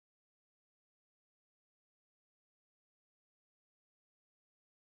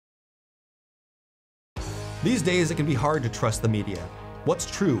These days, it can be hard to trust the media. What's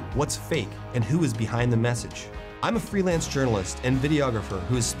true, what's fake, and who is behind the message? I'm a freelance journalist and videographer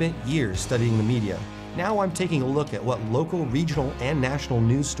who has spent years studying the media. Now I'm taking a look at what local, regional, and national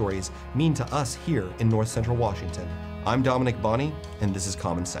news stories mean to us here in North Central Washington. I'm Dominick Bonny, and this is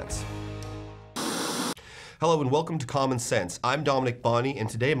Common Sense. Hello and welcome to Common Sense. I'm Dominick Bonny, and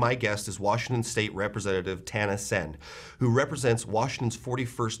today my guest is Washington State Representative Tana Senn, who represents Washington's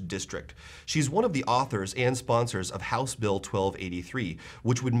 41st District. She's one of the authors and sponsors of House Bill 1283,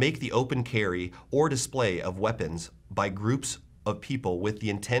 which would make the open carry or display of weapons by groups of people with the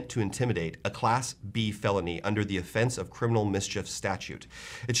intent to intimidate a Class B felony under the Offense of Criminal Mischief statute.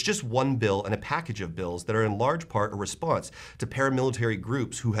 It's just one bill and a package of bills that are in large part a response to paramilitary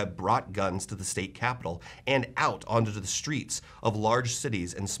groups who have brought guns to the state capitol and out onto the streets of large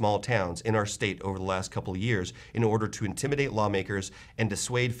cities and small towns in our state over the last couple of years in order to intimidate lawmakers and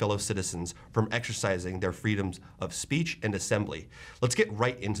dissuade fellow citizens from exercising their freedoms of speech and assembly. Let's get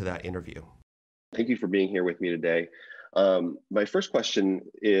right into that interview. Thank you for being here with me today. My first question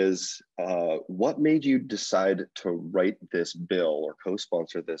is, what made you decide to write this bill or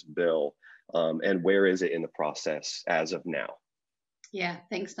co-sponsor this bill, and where is it in the process as of now? Yeah,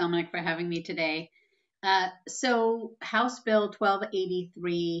 thanks, Dominic, for having me today. So House Bill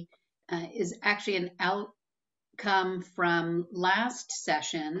 1283 is actually an outcome from last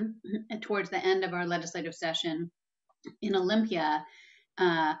session, towards the end of our legislative session in Olympia.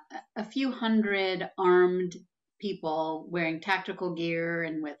 A few hundred armed people wearing tactical gear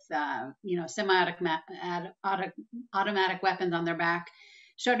and with, semi-automatic weapons on their back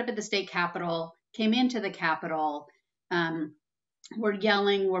showed up at the state capitol, came into the capitol, were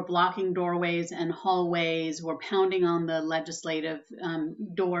yelling, were blocking doorways and hallways, were pounding on the legislative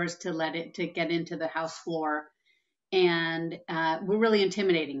doors to get into the House floor, and were really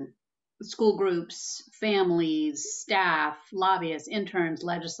intimidating school groups, families, staff, lobbyists, interns,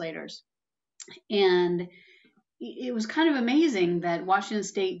 legislators. And it was kind of amazing that Washington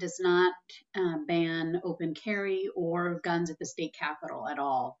State does not ban open carry or guns at the state capitol at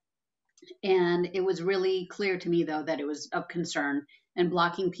all. And it was really clear to me, though, that it was of concern and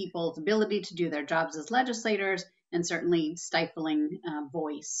blocking people's ability to do their jobs as legislators and certainly stifling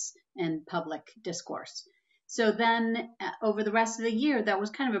voice and public discourse. So then over the rest of the year, that was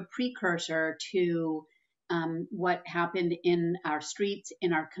kind of a precursor to what happened in our streets,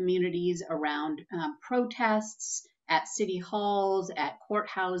 in our communities around protests, at city halls, at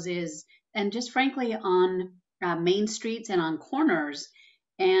courthouses, and just frankly on main streets and on corners.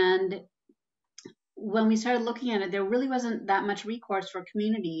 And when we started looking at it, there really wasn't that much recourse for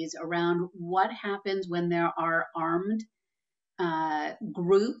communities around what happens when there are armed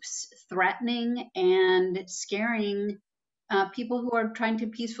groups threatening and scaring people who are trying to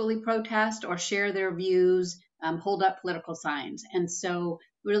peacefully protest or share their views, hold up political signs. And so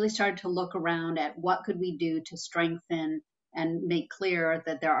we really started to look around at what could we do to strengthen and make clear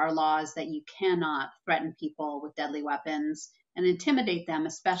that there are laws that you cannot threaten people with deadly weapons and intimidate them,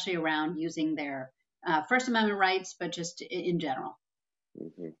 especially around using their First Amendment rights, but just in general.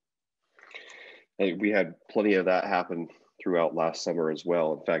 Mm-hmm. Hey, we had plenty of that happen throughout last summer as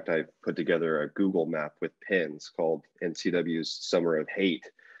well. In fact, I put together a Google map with pins called NCW's Summer of Hate.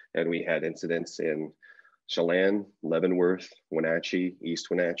 And we had incidents in Chelan, Leavenworth, Wenatchee, East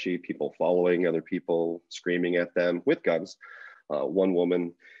Wenatchee, people following other people, screaming at them with guns. One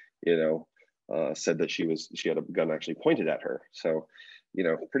woman, said that she had a gun actually pointed at her. So,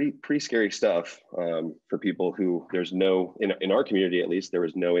 pretty scary stuff for people who in our community, at least, there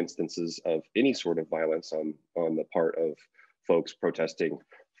was no instances of any sort of violence on the part of folks protesting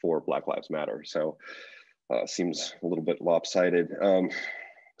for Black Lives Matter. So seems a little bit lopsided.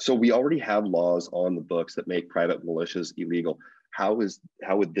 So we already have laws on the books that make private militias illegal. How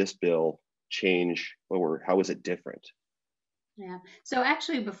would this bill change, or how is it different? Yeah. So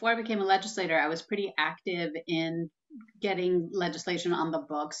actually, before I became a legislator, I was pretty active in getting legislation on the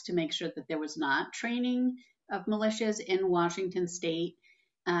books to make sure that there was not training of militias in Washington State.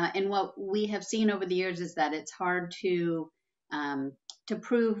 And what we have seen over the years is that it's hard to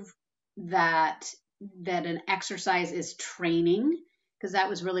prove that an exercise is training, because that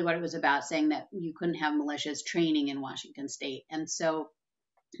was really what it was about, saying that you couldn't have militias training in Washington State. And so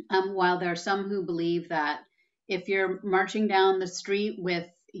while there are some who believe that if you're marching down the street with,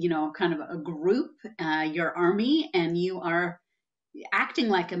 kind of a group, your army, and you are acting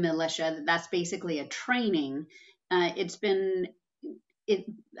like a militia, that's basically a training. I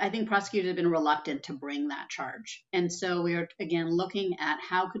think prosecutors have been reluctant to bring that charge. And so we are, again, looking at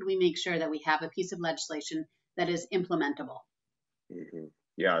how could we make sure that we have a piece of legislation that is implementable. Mm-hmm.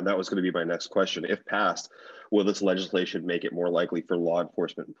 Yeah, and that was going to be my next question. If passed, will this legislation make it more likely for law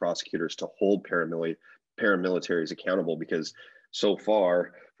enforcement and prosecutors to hold paramilitaries accountable? Because so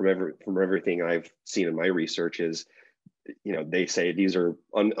far, from everything I've seen in my research, is they say these are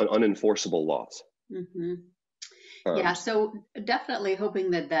unenforceable laws. Mm-hmm. Yeah, so definitely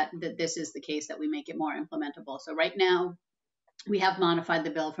hoping that this is the case, that we make it more implementable. So right now, we have modified the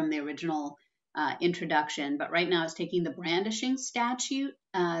bill from the original introduction, but right now it's taking the brandishing statute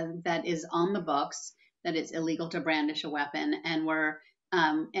that is on the books, that it's illegal to brandish a weapon, and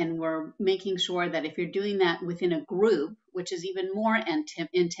we're making sure that if you're doing that within a group, which is even more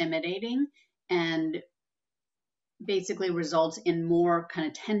intimidating and basically results in more kind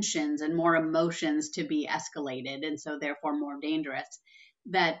of tensions and more emotions to be escalated, and so therefore more dangerous,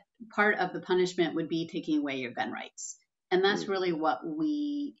 that part of the punishment would be taking away your gun rights. And that's really what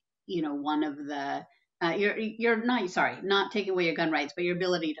we, one of the, not taking away your gun rights, but your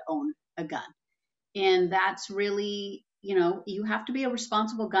ability to own a gun. And that's really, you have to be a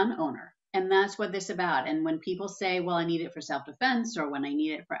responsible gun owner. And that's what this is about. And when people say, well, I need it for self-defense, or when I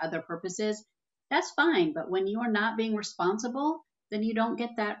need it for other purposes, that's fine. But when you are not being responsible, then you don't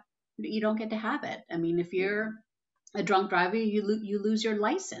get to have it. I mean, if you're a drunk driver, you lose your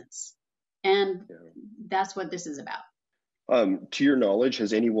license. And that's what this is about. To your knowledge,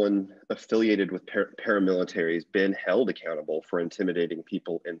 has anyone affiliated with paramilitaries been held accountable for intimidating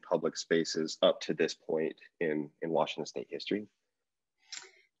people in public spaces up to this point in Washington State history?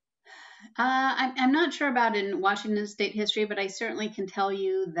 I'm not sure about in Washington State history, but I certainly can tell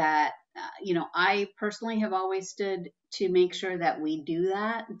you that, I personally have always stood to make sure that we do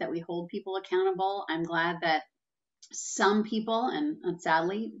that we hold people accountable. I'm glad that some people, and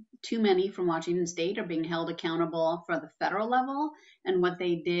sadly, too many from Washington State, are being held accountable for the federal level and what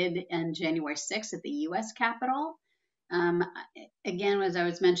they did on January 6th at the U.S. Capitol. Again, as I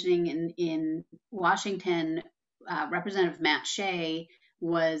was mentioning in Washington, Representative Matt Shea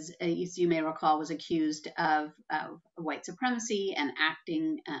was, you may recall, was accused of white supremacy and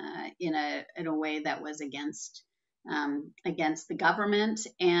acting in a way that was against the government.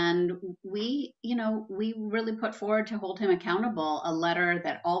 And we really put forward to hold him accountable a letter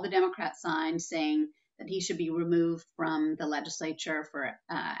that all the Democrats signed saying that he should be removed from the legislature for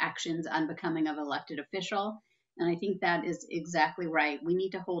actions unbecoming of elected official. And I think that is exactly right. We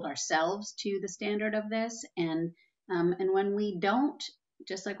need to hold ourselves to the standard of this. And when we don't,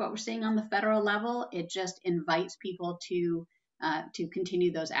 just like what we're seeing on the federal level, it just invites people to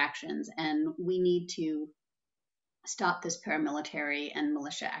continue those actions. And we need to stop this paramilitary and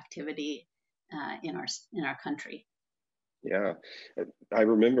militia activity in our country. Yeah, I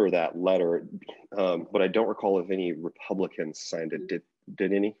remember that letter, but I don't recall if any Republicans signed it.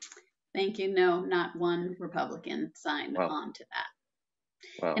 Did any? Thank you. No, not one Republican signed on to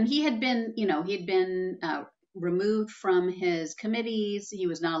that. Wow. And he had been removed from his committees. He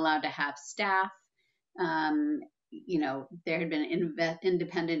was not allowed to have staff. There had been an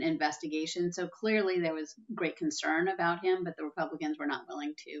independent investigation. So clearly there was great concern about him, but the Republicans were not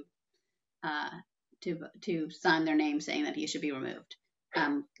willing to sign their name saying that he should be removed.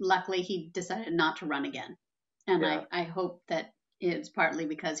 Luckily, he decided not to run again. And I hope that it's partly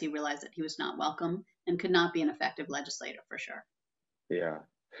because he realized that he was not welcome and could not be an effective legislator for sure. Yeah.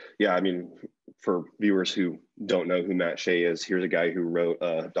 Yeah, I mean, for viewers who don't know who Matt Shea is, here's a guy who wrote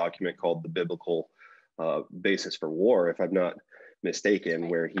a document called The Biblical Basis for War, if I'm not mistaken,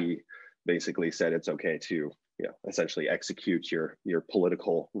 where he basically said it's okay to essentially execute your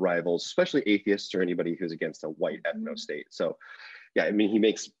political rivals, especially atheists or anybody who's against a white ethno-state. So, yeah, I mean, he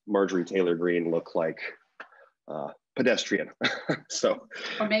makes Marjorie Taylor Greene look like pedestrian. So,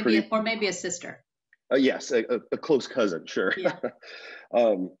 or maybe a sister. Yes, a close cousin, sure. Yeah.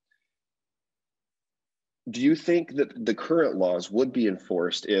 Do you think that the current laws would be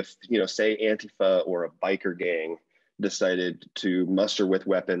enforced if, say Antifa or a biker gang decided to muster with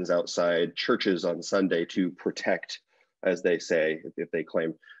weapons outside churches on Sunday to protect, as they say, if they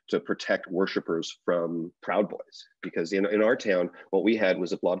claim, to protect worshipers from Proud Boys? Because in our town, what we had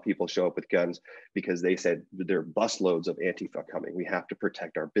was a lot of people show up with guns because they said there are busloads of Antifa coming. We have to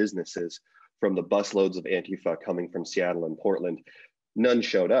protect our businesses from the busloads of Antifa coming from Seattle and Portland. None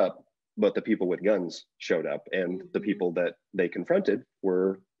showed up, but the people with guns showed up, and the people that they confronted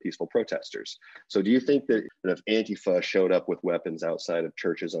were peaceful protesters. So do you think that if Antifa showed up with weapons outside of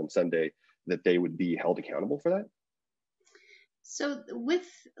churches on Sunday, that they would be held accountable for that? So with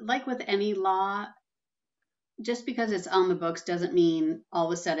any law, just because it's on the books doesn't mean all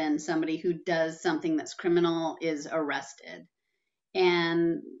of a sudden somebody who does something that's criminal is arrested.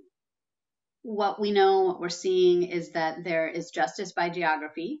 And what we know, what we're seeing is that there is justice by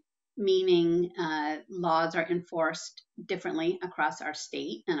geography, meaning laws are enforced differently across our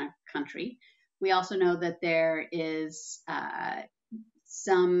state and our country. We also know that there is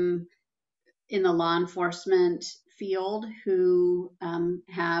some in the law enforcement field who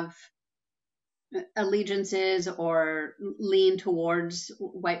have allegiances or lean towards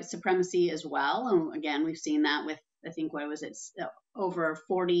white supremacy as well. And again, we've seen that with, I think, what was it, over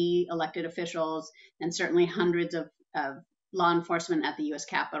 40 elected officials and certainly hundreds of law enforcement at the U.S.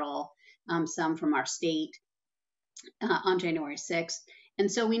 Capitol, some from our state on January 6th.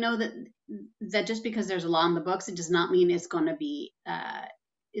 And so we know that just because there's a law in the books, it does not mean it's going to be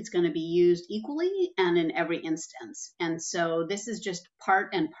used equally and in every instance. And so this is just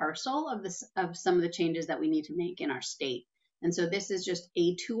part and parcel of some of the changes that we need to make in our state. And so this is just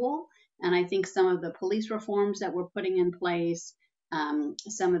a tool. And I think some of the police reforms that we're putting in place,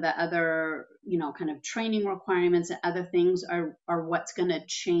 some of the other, kind of training requirements and other things are what's going to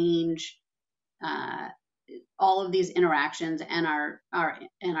change all of these interactions and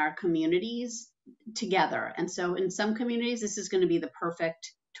our communities together. And so in some communities, this is going to be the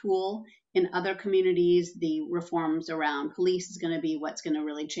perfect tool. In other communities, the reforms around police is going to be what's going to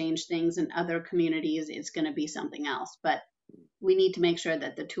really change things. In other communities, it's going to be something else. But we need to make sure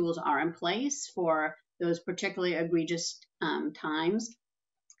that the tools are in place for those particularly egregious times.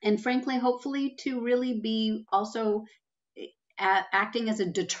 And frankly, hopefully to really be also acting as a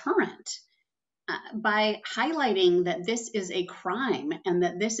deterrent by highlighting that this is a crime and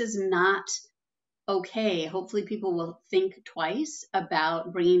that this is not okay. Hopefully people will think twice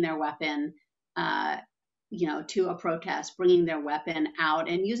about bringing their weapon, to a protest, bringing their weapon out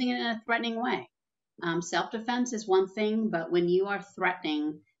and using it in a threatening way. Self-defense is one thing, but when you are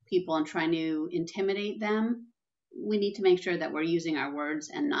threatening people and trying to intimidate them, we need to make sure that we're using our words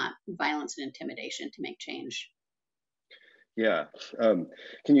and not violence and intimidation to make change. Yeah.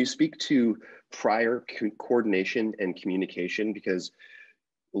 Can you speak to prior coordination and communication? Because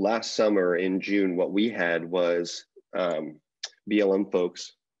last summer in June, what we had was BLM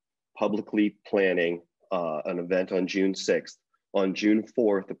folks publicly planning an event on June 6th. On June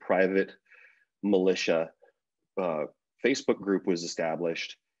 4th, a private militia Facebook group was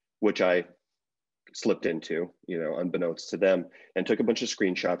established, which I slipped into, unbeknownst to them, and took a bunch of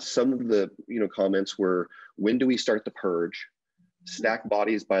screenshots. Some of the, comments were, when do we start the purge? Stack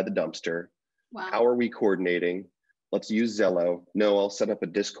bodies by the dumpster. Wow. How are we coordinating? Let's use Zello. No, I'll set up a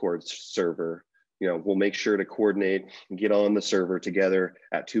Discord server. We'll make sure to coordinate and get on the server together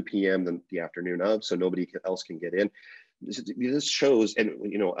at 2 p.m. the afternoon of, so nobody else can get in. This shows, and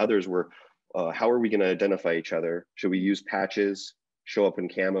others were, how are we going to identify each other? Should we use patches? Show up in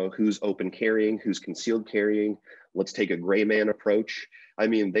camo? Who's open carrying? Who's concealed carrying? Let's take a gray man approach. I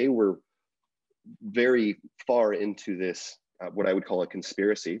mean, they were very far into this, what I would call a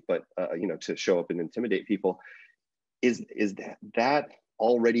conspiracy, but to show up and intimidate people. Is that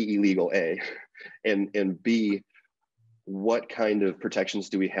already illegal, A? And B, what kind of protections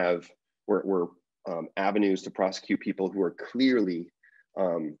do we have where avenues to prosecute people who are clearly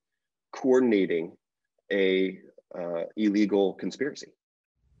coordinating a illegal conspiracy?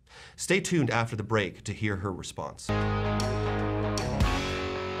 Stay tuned after the break to hear her response.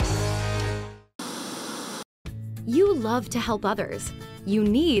 You love to help others. You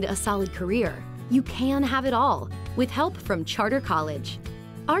need a solid career. You can have it all with help from Charter College.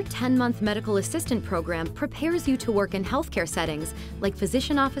 Our 10-month medical assistant program prepares you to work in healthcare settings like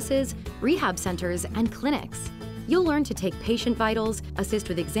physician offices, rehab centers, and clinics. You'll learn to take patient vitals, assist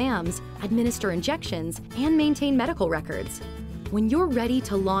with exams, administer injections, and maintain medical records. When you're ready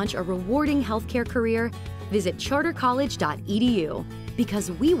to launch a rewarding healthcare career, visit chartercollege.edu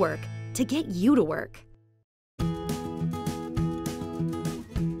because we work to get you to work.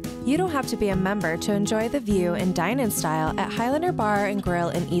 You don't have to be a member to enjoy the view and dine-in style at Highlander Bar and Grill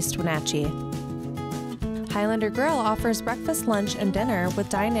in East Wenatchee. Highlander Grill offers breakfast, lunch, and dinner with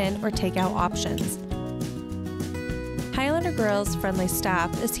dine-in or takeout options. Highlander Grill's friendly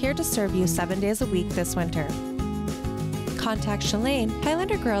staff is here to serve you 7 days a week this winter. Contact Shalane,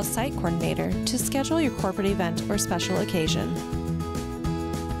 Highlander Grill's site coordinator, to schedule your corporate event or special occasion.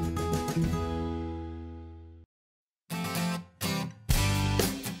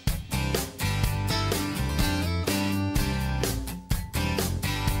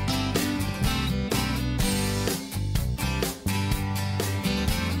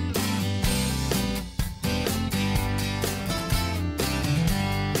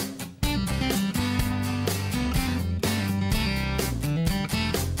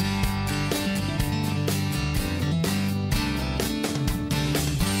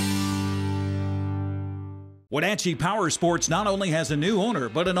 Wenatchee Power Sports not only has a new owner,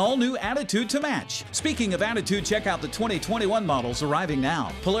 but an all-new attitude to match. Speaking of attitude, check out the 2021 models arriving now.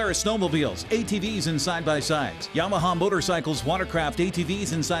 Polaris snowmobiles, ATVs and side-by-sides. Yamaha motorcycles, watercraft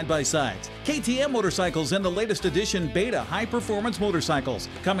ATVs and side-by-sides. KTM motorcycles and the latest edition Beta high-performance motorcycles.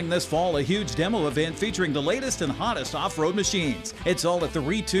 Coming this fall, a huge demo event featuring the latest and hottest off-road machines. It's all at the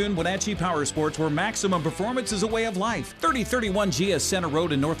retuned Wenatchee Power Sports, where maximum performance is a way of life. 3031 GS Center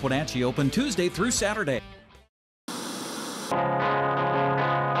Road in North Wenatchee, open Tuesday through Saturday.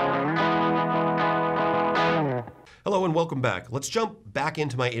 Hello and welcome back. Let's jump back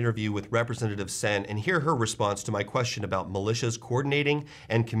into my interview with Representative Senn and hear her response to my question about militias coordinating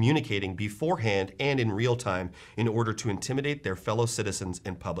and communicating beforehand and in real time in order to intimidate their fellow citizens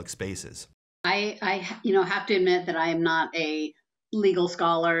in public spaces. I have to admit that I am not a legal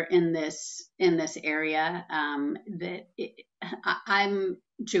scholar in this area. I'm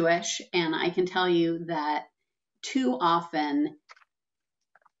Jewish, and I can tell you that too often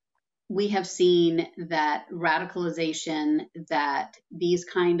we have seen that radicalization, that these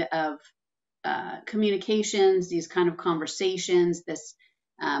kind of communications, these kind of conversations, this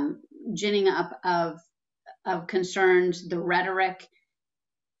ginning up of concerns, the rhetoric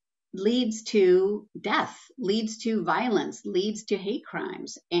leads to death, leads to violence, leads to hate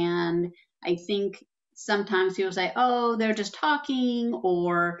crimes. And I think sometimes people say, oh, they're just talking,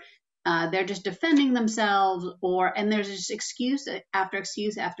 or they're just defending themselves, and there's just excuse after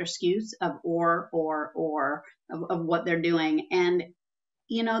excuse after excuse of of what they're doing. And,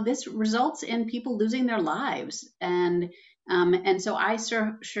 this results in people losing their lives. And so I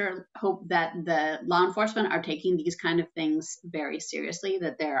sure hope that the law enforcement are taking these kind of things very seriously,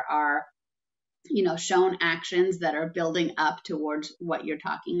 that there are, shown actions that are building up towards what you're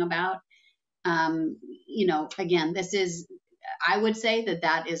talking about. Again, I would say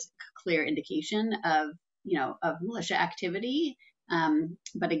that is a clear indication of militia activity.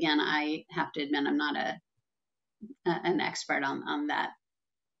 But again, I have to admit, I'm not an expert on that.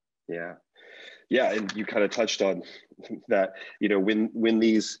 Yeah. Yeah. And you kind of touched on that, when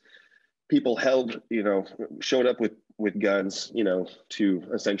these people showed up with guns, to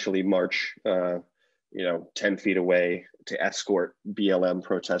essentially march, 10 feet away to escort BLM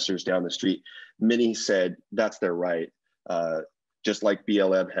protesters down the street, many said that's their right. Just like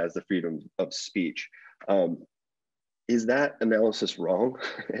BLM has the freedom of speech. Is that analysis wrong?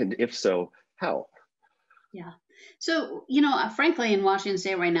 And if so, how? Yeah. So, frankly, in Washington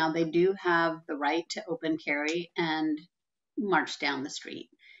State right now, they do have the right to open carry and march down the street.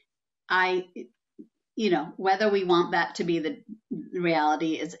 Whether we want that to be the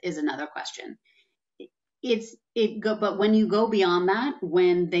reality is another question. But when you go beyond that,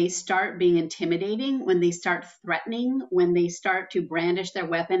 when they start being intimidating, when they start threatening, when they start to brandish their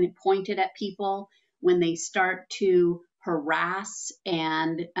weapon pointed at people, when they start to harass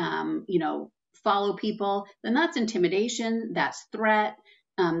and, follow people, then that's intimidation, that's threat,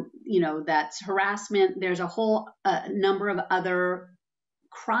 that's harassment. There's a whole number of other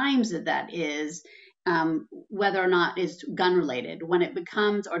crimes that is, whether or not it's gun related, when it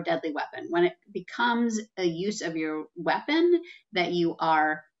becomes, or deadly weapon, when it becomes a use of your weapon that you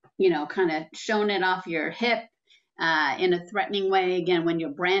are, kind of showing it off your hip in a threatening way. Again, when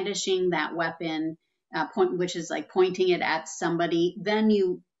you're brandishing that weapon, which is like pointing it at somebody, then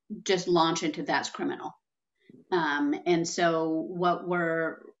you just launch into that's criminal. And so what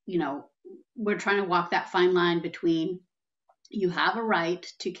we're trying to walk that fine line between, you have a right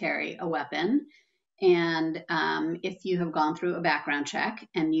to carry a weapon, and if you have gone through a background check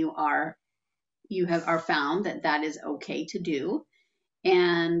and you are found that is okay to do,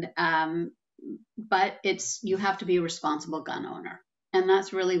 and but you have to be a responsible gun owner, and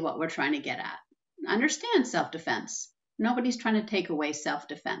that's really what we're trying to get at. Understand self-defense. Nobody's trying to take away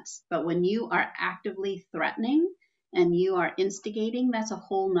self-defense, but when you are actively threatening and you are instigating, that's a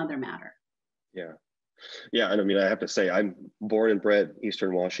whole nother matter. Yeah. Yeah, and I have to say, I'm born and bred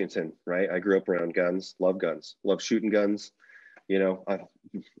Eastern Washington, right? I grew up around guns, love shooting guns,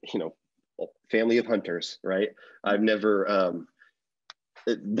 family of hunters, right? I've never,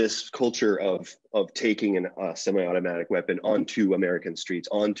 this culture of taking a semi-automatic weapon onto American streets,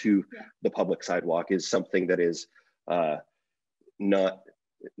 onto the public sidewalk is something that is not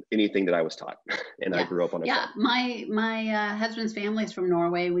anything that I was taught. And I grew up on a farm. My husband's family is from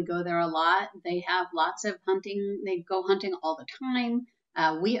Norway. We go there a lot. They have lots of hunting. They go hunting all the time.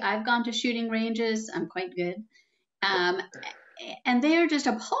 I've gone to shooting ranges. I'm quite good. And they are just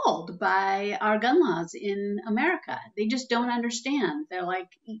appalled by our gun laws in America. They just don't understand. They're like,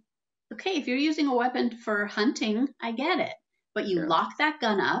 okay, if you're using a weapon for hunting, I get it. But you lock that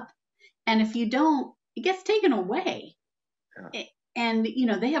gun up. And if you don't it gets taken away. Yeah. And, you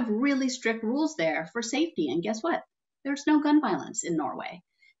know, they have really strict rules there for safety. And guess what? There's no gun violence in Norway.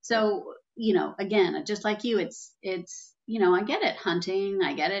 So, you know, again, just like you, it's, you know, I get it, hunting,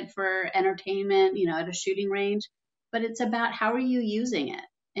 I get it for entertainment, you know, at a shooting range, but it's about how are you using it?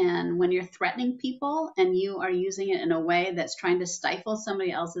 And when you're threatening people and you are using it in a way that's trying to stifle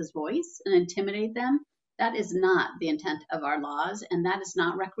somebody else's voice and intimidate them, that is not the intent of our laws, and that is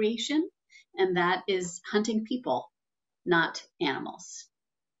not recreation, and that is hunting people, not animals.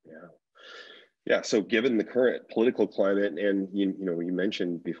 Yeah. Yeah. So given the current political climate and, you know, you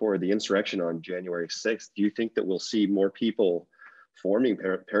mentioned before the insurrection on January 6th, do you think that we'll see more people forming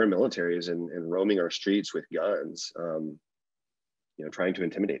paramilitaries and roaming our streets with guns, you know, trying to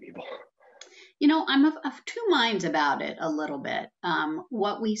intimidate people? You know, I'm of two minds about it a little bit.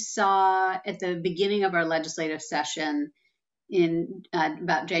 What we saw at the beginning of our legislative session in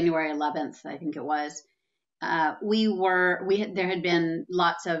about January 11th, I think it was, there had been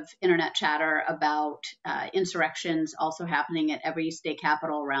lots of internet chatter about insurrections also happening at every state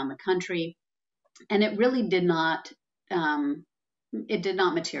capital around the country, and it really did not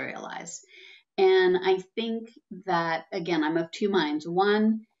materialize. And I think that, again, I'm of two minds.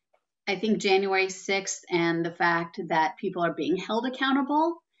 One, I think January 6th and the fact that people are being held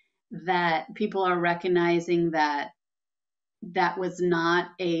accountable, that people are recognizing that that was not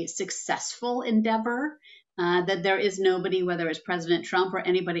a successful endeavor, that there is nobody, whether it's President Trump or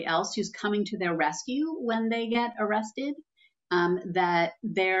anybody else, who's coming to their rescue when they get arrested, that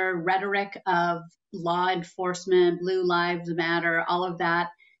their rhetoric of law enforcement, Blue Lives Matter, all of that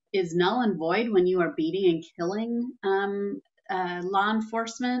is null and void when you are beating and killing law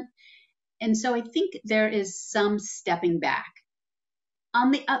enforcement. And so I think there is some stepping back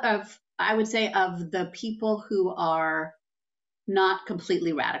on I would say, of the people who are not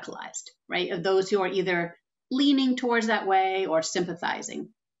completely radicalized, right? Of those who are either leaning towards that way or sympathizing.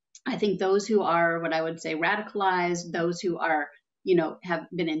 I think those who are what I would say radicalized, those who are, you know, have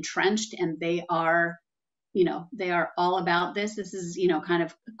been entrenched and they are, you know, they are all about this. This is, you know, kind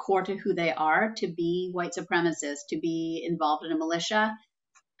of core to who they are, to be white supremacists, to be involved in a militia.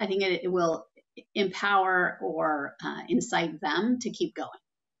 I think it will empower or incite them to keep going.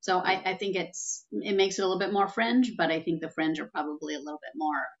 So I think it makes it a little bit more fringe, but I think the fringe are probably a little bit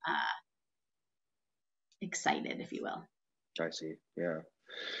more excited, if you will. I see. Yeah.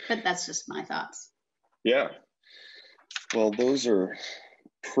 But that's just my thoughts. Yeah. Well, those are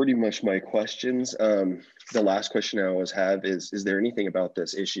pretty much my questions. The last question I always have is there anything about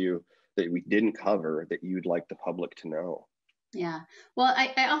this issue that we didn't cover that you'd like the public to know? Yeah. Well,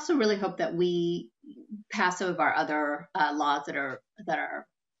 I also really hope that we pass some of our other laws that are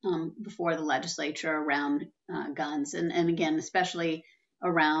before the legislature around guns, and again, especially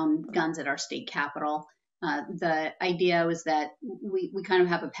around guns at our state capitol. The idea was that we kind of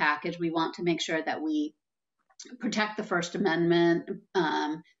have a package. We want to make sure that we protect the First Amendment,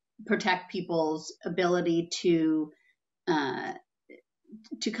 protect people's ability to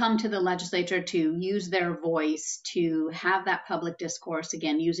come to the legislature, to use their voice, to have that public discourse,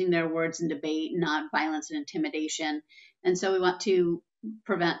 again, using their words in debate, not violence and intimidation. And so we want to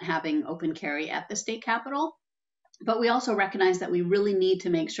prevent having open carry at the state capitol. But we also recognize that we really need to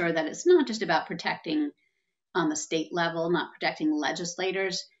make sure that it's not just about protecting on the state level, not protecting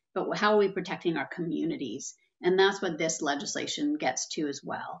legislators, but how are we protecting our communities? And that's what this legislation gets to as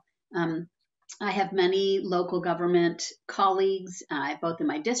well. I have many local government colleagues, both in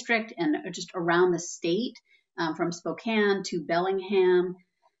my district and just around the state, from Spokane to Bellingham,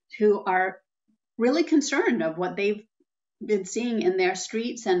 who are really concerned of what they've been seeing in their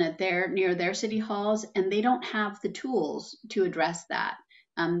streets and near their city halls, and they don't have the tools to address that.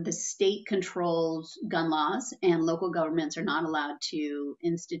 The state controls gun laws, and local governments are not allowed to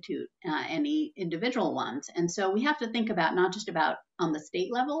institute any individual ones. And so we have to think about not just about on the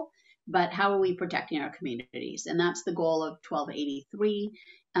state level, but how are we protecting our communities? And that's the goal of 1283,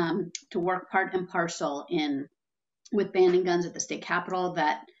 to work part and parcel with banning guns at the state capitol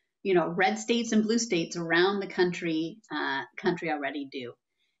that, you know, red states and blue states around the country already do.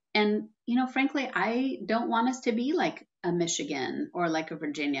 And, you know, frankly, I don't want us to be like a Michigan or like a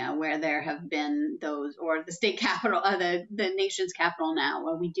Virginia, where there have been those, or the state capital, the nation's capital now,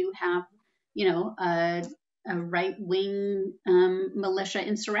 where we do have, you know, a right-wing militia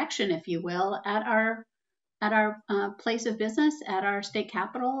insurrection, if you will, at our place of business, at our state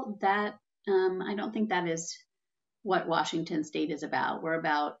capital. That I don't think that is what Washington State is about. We're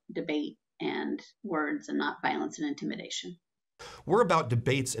about debate and words, and not violence and intimidation. We're about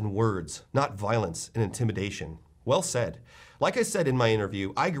debates and words, not violence and intimidation. Well said. Like I said in my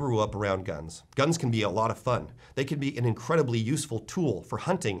interview, I grew up around guns. Guns can be a lot of fun. They can be an incredibly useful tool for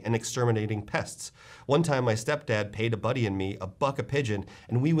hunting and exterminating pests. One time my stepdad paid a buddy and me $1 a pigeon,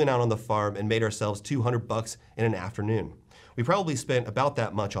 and we went out on the farm and made ourselves $200 in an afternoon. We probably spent about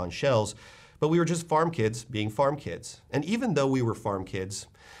that much on shells, but we were just farm kids being farm kids. And even though we were farm kids,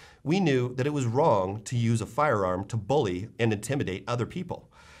 we knew that it was wrong to use a firearm to bully and intimidate other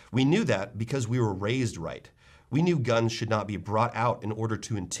people. We knew that because we were raised right. We knew guns should not be brought out in order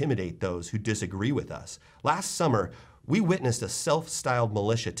to intimidate those who disagree with us. Last summer, we witnessed a self-styled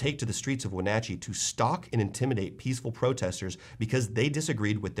militia take to the streets of Wenatchee to stalk and intimidate peaceful protesters because they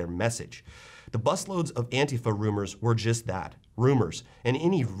disagreed with their message. The busloads of Antifa rumors were just that, rumors, and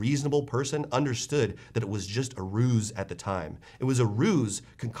any reasonable person understood that it was just a ruse at the time. It was a ruse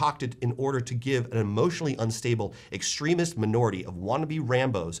concocted in order to give an emotionally unstable extremist minority of wannabe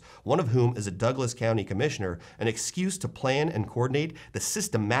Rambos, one of whom is a Douglas County commissioner, an excuse to plan and coordinate the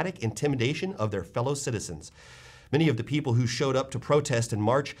systematic intimidation of their fellow citizens. Many of the people who showed up to protest and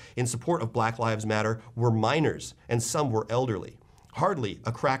march in support of Black Lives Matter were minors, and some were elderly. Hardly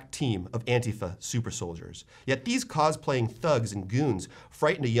a crack team of Antifa super soldiers. Yet these cosplaying thugs and goons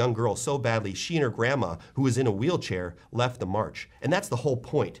frightened a young girl so badly she and her grandma, who was in a wheelchair, left the march. And that's the whole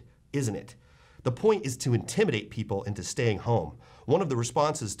point, isn't it? The point is to intimidate people into staying home. One of the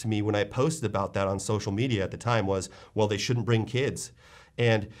responses to me when I posted about that on social media at the time was, well, they shouldn't bring kids.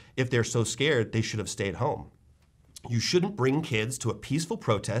 And if they're so scared, they should have stayed home. You shouldn't bring kids to a peaceful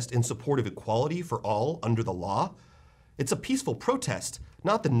protest in support of equality for all under the law. It's a peaceful protest,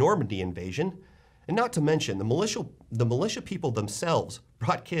 not the Normandy invasion. And not to mention, the militia people themselves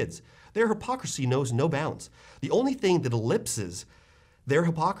brought kids. Their hypocrisy knows no bounds. The only thing that ellipses their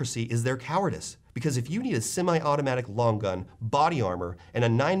hypocrisy is their cowardice. Because if you need a semi-automatic long gun, body armor, and a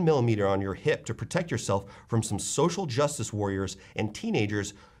 9mm on your hip to protect yourself from some social justice warriors and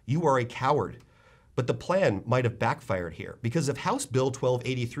teenagers, you are a coward. But the plan might have backfired here, because if House Bill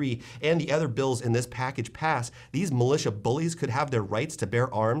 1283 and the other bills in this package pass, these militia bullies could have their rights to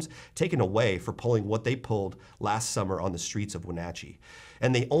bear arms taken away for pulling what they pulled last summer on the streets of Wenatchee.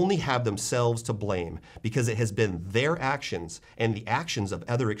 And they only have themselves to blame, because it has been their actions and the actions of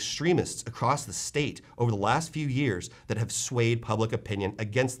other extremists across the state over the last few years that have swayed public opinion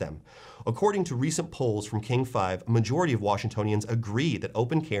against them. According to recent polls from King 5, a majority of Washingtonians agree that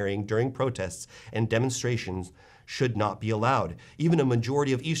open carrying during protests and demonstrations should not be allowed. Even a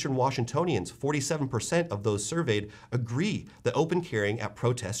majority of Eastern Washingtonians, 47% of those surveyed, agree that open carrying at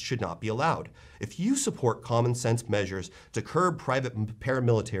protests should not be allowed. If you support common sense measures to curb private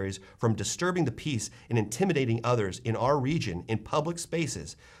paramilitaries from disturbing the peace and intimidating others in our region in public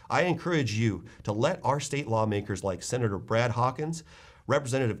spaces, I encourage you to let our state lawmakers like Senator Brad Hawkins,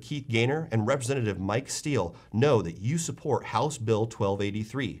 Representative Keith Gaynor, and Representative Mike Steele know that you support House Bill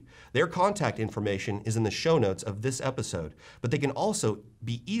 1283. Their contact information is in the show notes of this episode, but they can also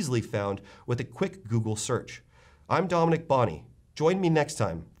be easily found with a quick Google search. I'm Dominick Bonny. Join me next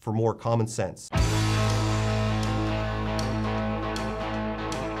time for more common sense.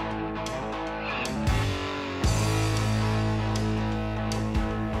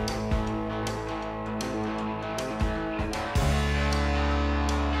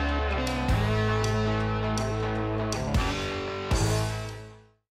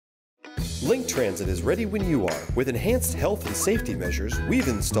 Link Transit is ready when you are. With enhanced health and safety measures, we've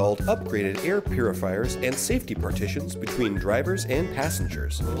installed upgraded air purifiers and safety partitions between drivers and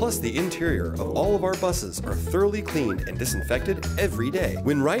passengers. Plus, the interior of all of our buses are thoroughly cleaned and disinfected every day.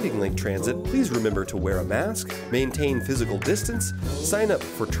 When riding Link Transit, please remember to wear a mask, maintain physical distance, sign up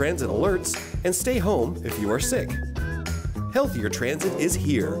for transit alerts, and stay home if you are sick. Healthier Transit is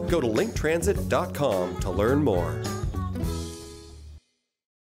here. Go to linktransit.com to learn more.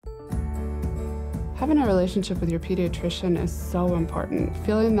 Having a relationship with your pediatrician is so important.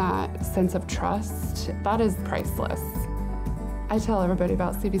 Feeling that sense of trust, that is priceless. I tell everybody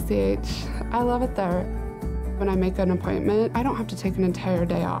about CBCH. I love it there. When I make an appointment, I don't have to take an entire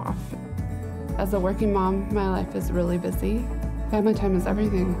day off. As a working mom, my life is really busy. Family time is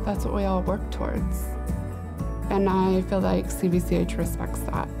everything. That's what we all work towards. And I feel like CBCH respects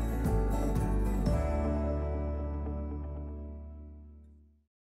that.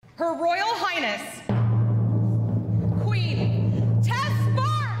 Her Royal Highness, Queen Tess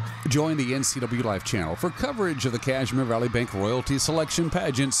Sparks. Join the NCWLIFE channel for coverage of the Cashmere Valley Bank Royalty Selection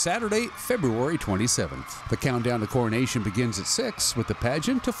Pageant Saturday, February 27th. The countdown to coronation begins at 6 with the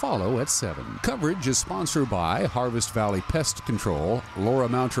pageant to follow at 7. Coverage is sponsored by Harvest Valley Pest Control, Laura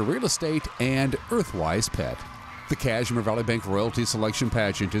Mounter Real Estate, and Earthwise Pet. The Cashmere Valley Bank Royalty Selection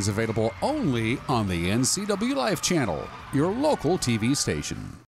Pageant is available only on the NCWLIFE channel, your local TV station.